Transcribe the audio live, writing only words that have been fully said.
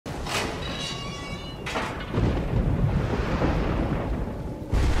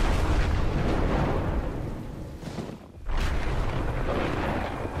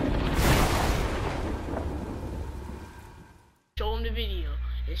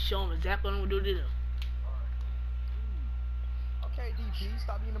show him exactly what I'm gonna do to them. Okay, DP,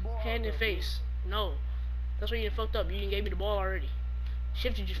 stop being the ball. Hand in face. No. That's where you fucked up. You didn't gave me the ball already.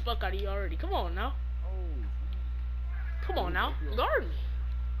 Shifted your fuck out of you already. Come on now. Come on now. Guard me.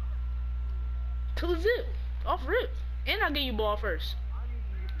 2-0. Off rip. And I'll get you ball first.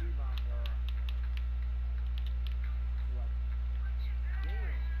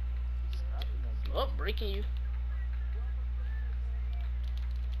 Oh, breaking you.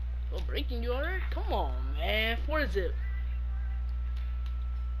 Oh, breaking you already? Come on, man. 4-0.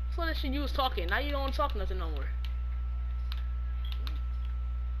 So that shit you was talking. Now you don't want to talk nothing no more.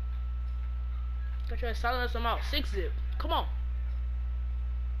 Got try to silence them out. 6-0. Come on.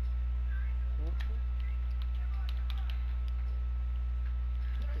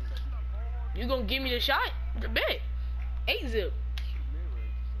 You gonna give me the shot? The bet. 8-0.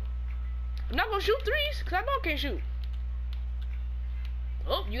 I'm not gonna shoot threes, cause I know I can't shoot.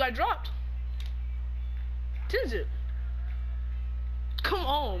 Oh, you got dropped. 10-0. Come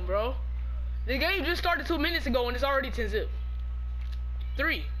on, bro. The game just started 2 minutes ago and it's already 10-0.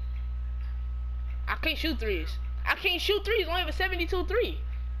 3. I can't shoot threes. I can't shoot threes. I only have a 72 3.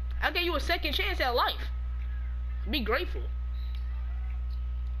 I gave you a second chance at life. Be grateful.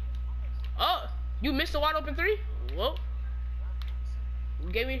 Oh, you missed a wide open 3? Whoa.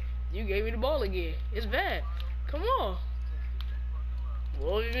 You gave me the ball again. It's bad. Come on.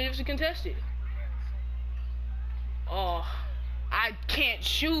 Well, even if it's contested. Oh, I can't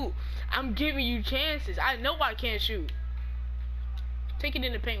shoot. I'm giving you chances. I know I can't shoot. Take it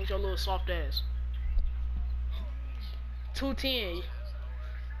in the paint with your little soft ass. 210.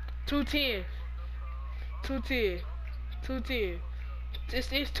 210. 210. 210. It's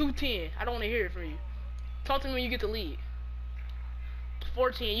 210. I don't want to hear it from you. Talk to me when you get the lead.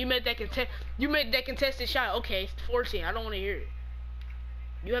 14. You made that contested shot. Okay, 14. I don't want to hear it.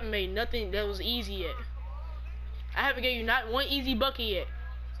 You haven't made nothing that was easy yet. I haven't gave you not one easy bucket yet.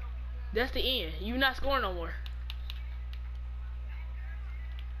 That's the end. You not scoring no more.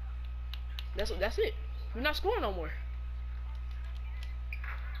 That's it. You're not scoring no more.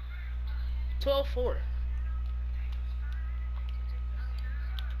 12-4.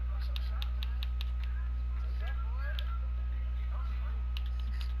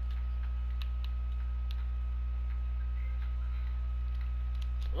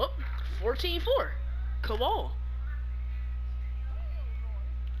 Oh, 14-4. Come on.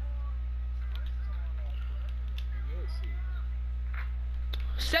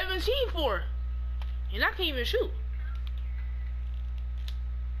 17-4. And I can't even shoot.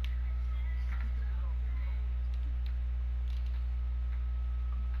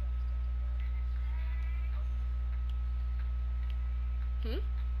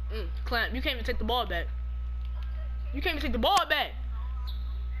 Clamp, you can't even take the ball back. You can't even take the ball back.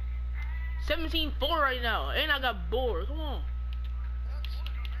 17-4 right now. And I got bored. Come on.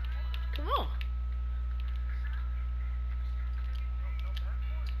 Come on.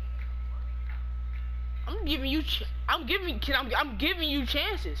 I'm giving you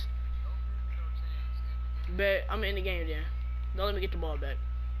chances. But I'm in the game then. Don't let me get the ball back.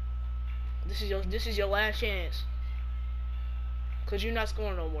 This is your last chance. Cause you're not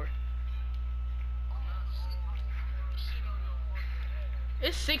scoring no more.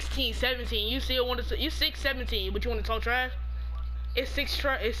 It's 16-17. You still want to? You 6-17, but you want to talk trash? It's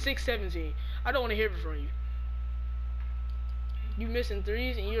 6-17. I don't want to hear it from you. You missing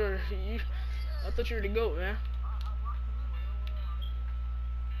threes and you. I thought you were the GOAT, man.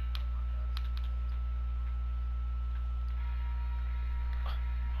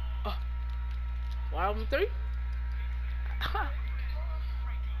 Why am 3?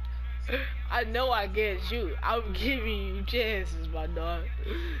 I know I can't shoot. I'm giving you chances, my dog.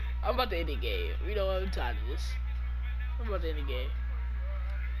 I'm about to end the game. You know what? I'm tired of this. I'm about to end the game.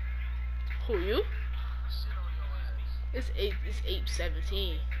 Who, you? It's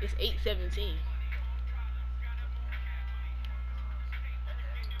 8-17. It's 8-17.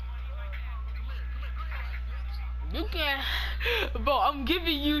 You can't, bro. I'm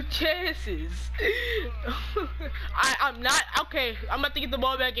giving you chances. I'm not okay. I'm about to get the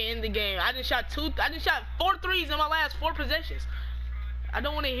ball back and end the game. I just shot 4 threes in my last 4 possessions. I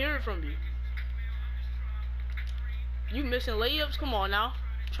don't want to hear it from you. You missing layups? Come on now,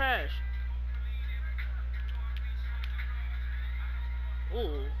 trash.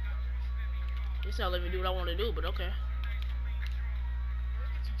 Ooh, it's not letting me do what I want to do, but okay.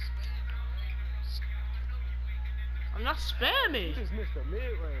 I'm not spamming. You just missed a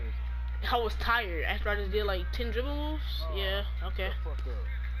mid-range. I was tired after I just did like 10 dribble moves. Yeah, okay.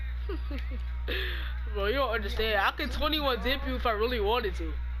 Bro, you don't understand. I could 21 zip you if I really wanted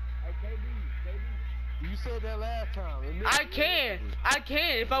to. You said that last time. I can.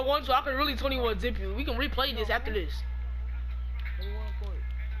 If I want to, I can really 21 zip you. We can replay this after this. 21 point.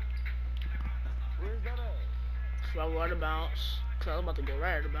 Where's that at? If I want to bounce, cause I'm about to go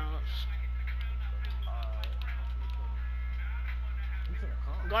right at the bounce.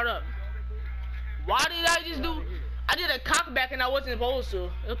 Guard up. Why did I just do? I did a cockback and I wasn't supposed to.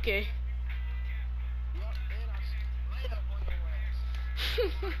 Okay.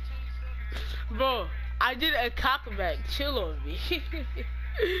 Bro, I did a cockback. Chill on me.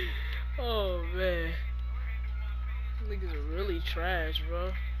 Oh man, niggas are really trash,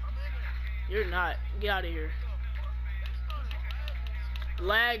 bro. You're not. Get out of here.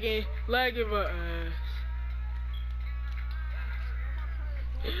 Lagging my ass.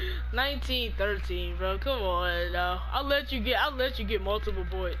 19-13, bro. Come on, now. I'll let you get multiple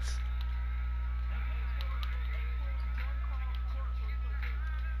points.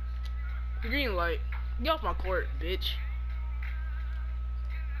 Green light. Get off my court, bitch.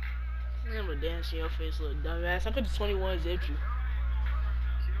 I'm gonna dance in your face, little dumbass. I could have 21 zipped you.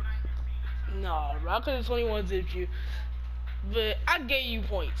 No, bro. I could have 21 zipped you. But I gave you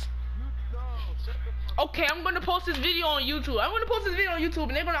points. Okay, I'm gonna post this video on YouTube.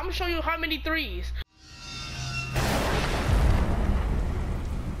 And I'm gonna show you how many threes.